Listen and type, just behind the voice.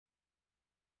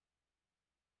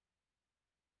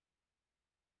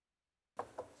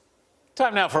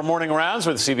Time now for Morning Rounds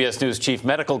with CBS News Chief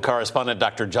Medical Correspondent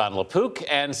Dr. Jon LaPook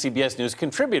and CBS News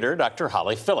contributor Dr.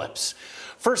 Holly Phillips.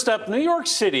 First up, New York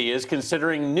City is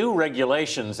considering new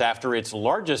regulations after its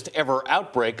largest ever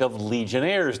outbreak of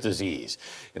Legionnaire's disease.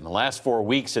 In the last 4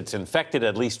 weeks, it's infected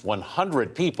at least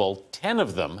 100 people. 10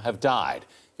 of them have died.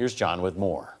 Here's John with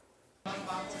more.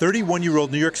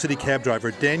 31-year-old New York City cab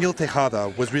driver Daniel Tejada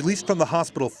was released from the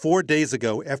hospital 4 days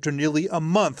ago after nearly a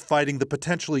month fighting the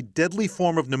potentially deadly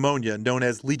form of pneumonia known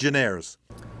as Legionnaire's.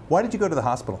 Why did you go to the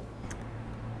hospital?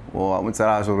 Well, I went to the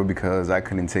hospital because I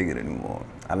couldn't take it anymore.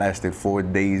 I lasted 4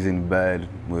 days in bed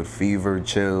with fever,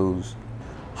 chills.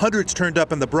 Hundreds turned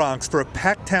up in the Bronx for a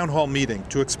packed town hall meeting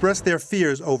to express their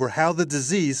fears over how the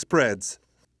disease spreads.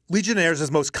 Legionnaire's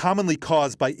is most commonly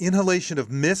caused by inhalation of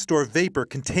mist or vapor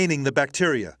containing the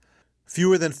bacteria.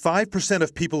 Fewer than 5%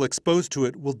 of people exposed to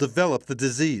it will develop the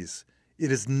disease.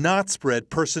 It is not spread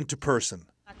person to person.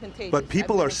 But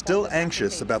people are still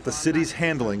anxious about the city's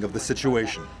handling of the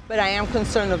situation. But I am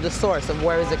concerned of the source of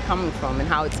where is it coming from and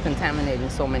how it's contaminating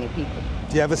so many people.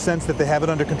 Do you have a sense that they have it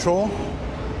under control?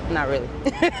 Not really.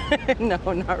 No,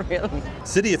 not really.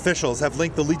 City officials have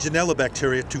linked the Legionella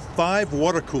bacteria to 5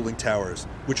 water cooling towers,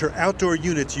 which are outdoor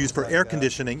units used for air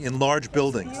conditioning in large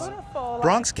buildings.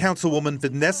 Bronx Councilwoman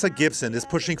Vanessa Gibson is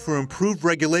pushing for improved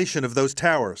regulation of those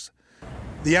towers.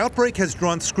 The outbreak has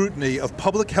drawn scrutiny of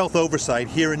public health oversight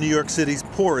here in New York City's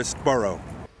poorest borough.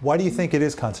 Why do you think it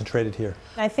is concentrated here?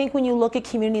 I think when you look at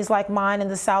communities like mine in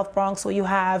the South Bronx, where you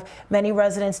have many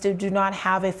residents that do not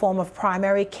have a form of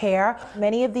primary care,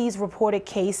 many of these reported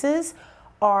cases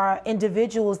are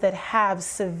individuals that have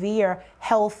severe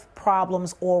health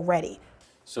problems already.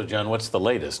 So, John, what's the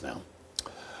latest now?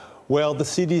 Well, the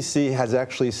CDC has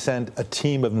actually sent a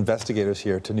team of investigators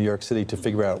here to New York City to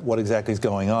figure out what exactly is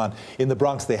going on. In the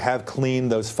Bronx, they have cleaned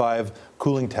those 5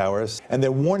 cooling towers, and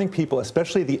they're warning people,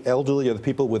 especially the elderly or the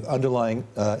people with underlying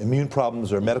immune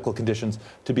problems or medical conditions,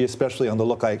 to be especially on the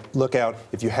lookout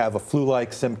if you have a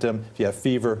flu-like symptom, if you have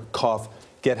fever, cough,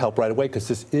 get help right away, because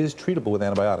this is treatable with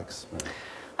antibiotics.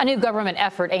 A new government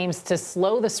effort aims to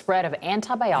slow the spread of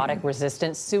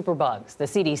antibiotic-resistant superbugs. The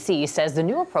CDC says the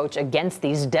new approach against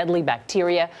these deadly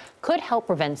bacteria could help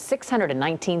prevent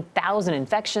 619,000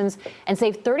 infections and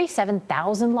save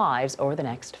 37,000 lives over the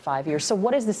next 5 years. So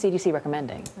what is the CDC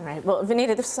recommending? All right. Well,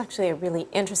 Vanita, this is actually a really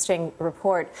interesting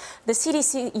report. The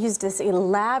CDC used this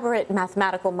elaborate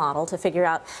mathematical model to figure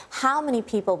out how many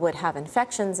people would have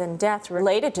infections and death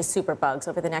related to superbugs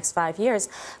over the next 5 years.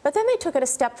 But then they took it a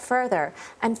step further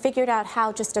and figured out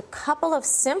how just a couple of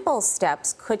simple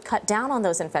steps could cut down on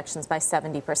those infections by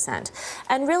 70%.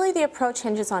 And really the approach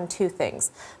hinges on 2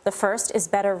 things. The first is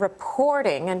better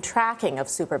reporting and tracking of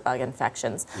superbug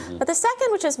infections. But the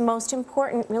second, which is most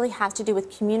important, really has to do with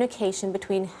communication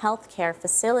between healthcare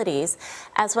facilities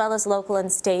as well as local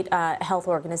and state health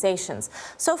organizations.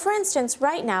 So for instance,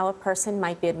 right now a person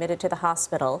might be admitted to the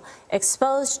hospital,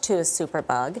 exposed to a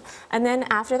superbug, and then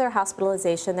after their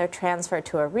hospitalization they're transferred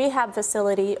to a rehab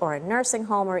facility or a nursing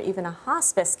home or even a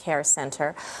hospice care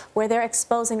center where they're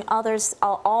exposing others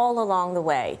all along the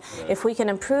way. If we can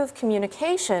improve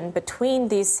communication between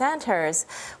these centers,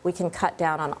 we can cut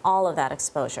down on all of that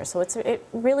exposure. So it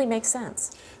really makes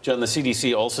sense. John, the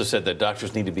CDC also said that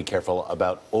doctors need to be careful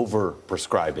about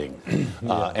over-prescribing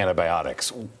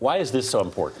antibiotics. Why is this so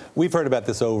important? We've heard about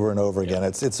this over and over again.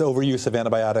 It's overuse of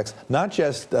antibiotics, not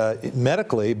just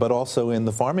medically, but also in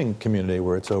the farming community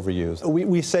where it's overused.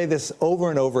 We say this over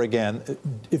and over again.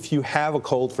 If you have a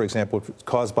cold, for example,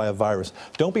 caused by a virus,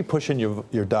 don't be pushing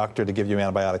your doctor to give you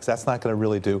antibiotics. That's not going to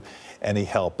really do any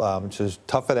help. Just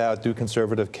tough it out, do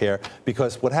conservative care,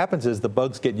 because what happens is the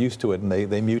bugs get used to it and they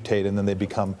mutate and then they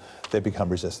become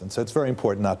resistant. So it's very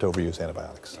important not to overuse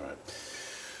antibiotics. All right.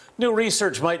 New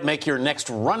research might make your next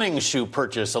running shoe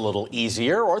purchase a little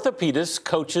easier. Orthopedists,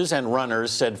 coaches, and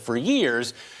runners said for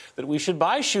years that we should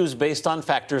buy shoes based on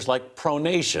factors like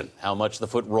pronation, how much the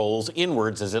foot rolls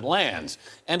inwards as it lands,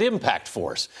 and impact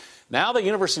force. Now the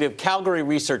University of Calgary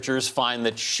researchers find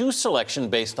that shoe selection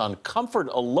based on comfort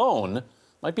alone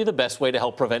might be the best way to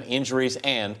help prevent injuries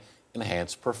and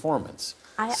enhance performance.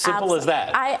 Simple as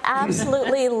that. I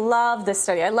absolutely love this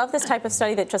study. I love this type of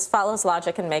study that just follows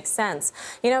logic and makes sense.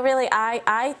 You know, really,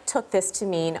 I took this to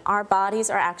mean our bodies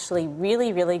are actually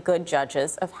really, really good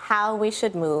judges of how we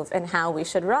should move and how we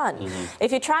should run.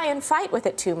 If you try and fight with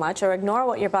it too much or ignore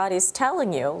what your body's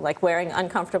telling you, like wearing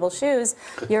uncomfortable shoes,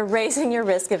 you're raising your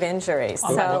risk of injury.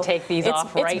 I'm going to take these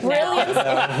off right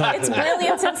now. It's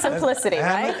brilliance and simplicity,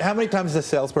 right? How many times has a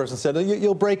salesperson said,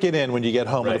 you'll break it in when you get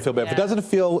home, it'll feel better. If it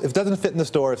doesn't fit in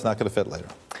the store, it's not going to fit later.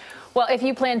 Well, if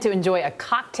you plan to enjoy a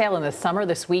cocktail in the summer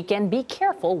this weekend, be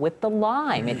careful with the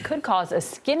lime. It could cause a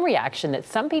skin reaction that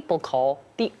some people call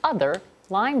the other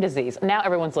Lyme disease. Now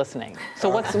everyone's listening. So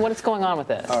what's going on with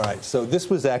this? All right, so this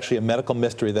was actually a medical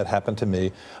mystery that happened to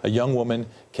me. A young woman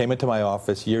came into my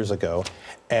office years ago,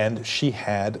 and she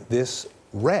had this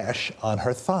rash on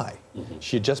her thigh.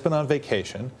 She had just been on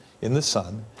vacation in the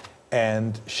sun,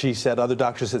 and she said other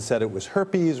doctors had said it was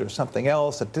herpes or something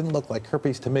else. It didn't look like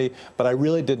herpes to me, but I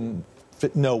really didn't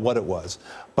know what it was.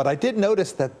 But I did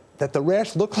notice that the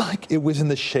rash looked like it was in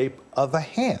the shape of a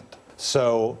hand.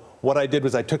 So what I did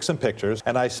was I took some pictures,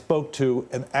 and I spoke to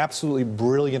an absolutely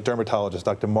brilliant dermatologist,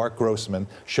 Dr. Mark Grossman,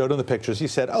 showed him the pictures. He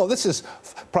said, oh, this is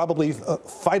probably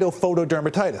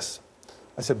phytophotodermatitis.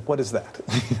 I said, what is that?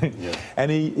 Yeah. And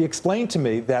he explained to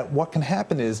me that what can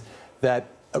happen is that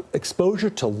exposure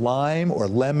to lime or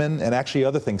lemon, and actually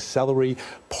other things, celery,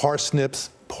 parsnips,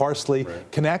 parsley,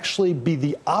 can actually be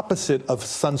the opposite of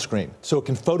sunscreen. So it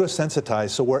can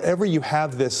photosensitize. So wherever you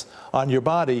have this on your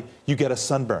body, you get a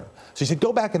sunburn. So he said,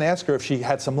 go back and ask her if she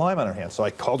had some lime on her hands. So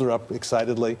I called her up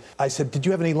excitedly. I said, did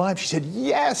you have any lime? She said,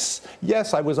 yes.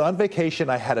 Yes, I was on vacation.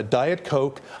 I had a Diet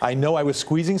Coke. I know I was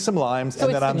squeezing some limes. So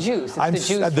and it's then the juice.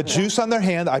 It's the juice on their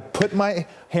hand. I put my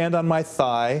hand on my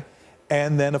thigh.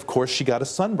 And then, of course, she got a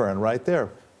sunburn right there.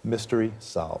 Mystery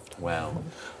solved. Wow.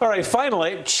 All right,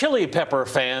 finally, chili pepper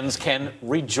fans can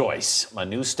rejoice. A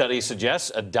new study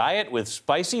suggests a diet with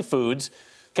spicy foods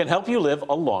can help you live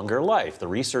a longer life. The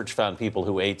research found people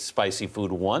who ate spicy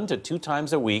food 1 to 2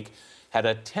 times a week had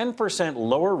a 10%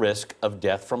 lower risk of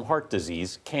death from heart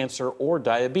disease, cancer, or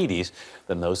diabetes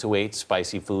than those who ate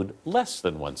spicy food less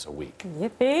than once a week.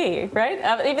 Yippee,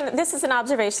 right? Even this is an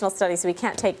observational study, so we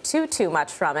can't take too much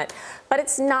from it. But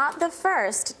it's not the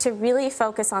first to really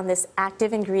focus on this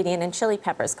active ingredient in chili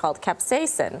peppers called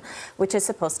capsaicin, which is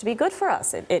supposed to be good for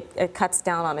us. It cuts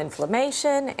down on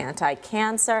inflammation,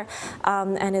 anti-cancer,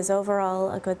 and is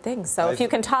overall a good thing. So if you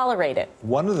can tolerate it.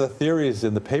 One of the theories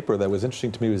in the paper that was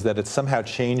interesting to me was that it somehow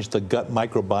changed the gut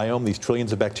microbiome, these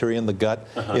trillions of bacteria in the gut,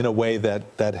 in a way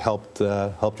that helped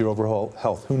your overall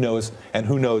health. Who knows? And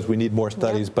who knows? We need more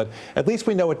studies, but at least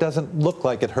we know it doesn't look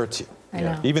like it hurts you. I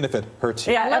know. Even if it hurts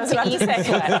you. Yeah, I was about to say,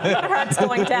 it hurts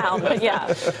going down, but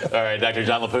yeah. All right, Dr.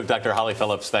 Jon LaPook, Dr. Holly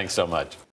Phillips, thanks so much.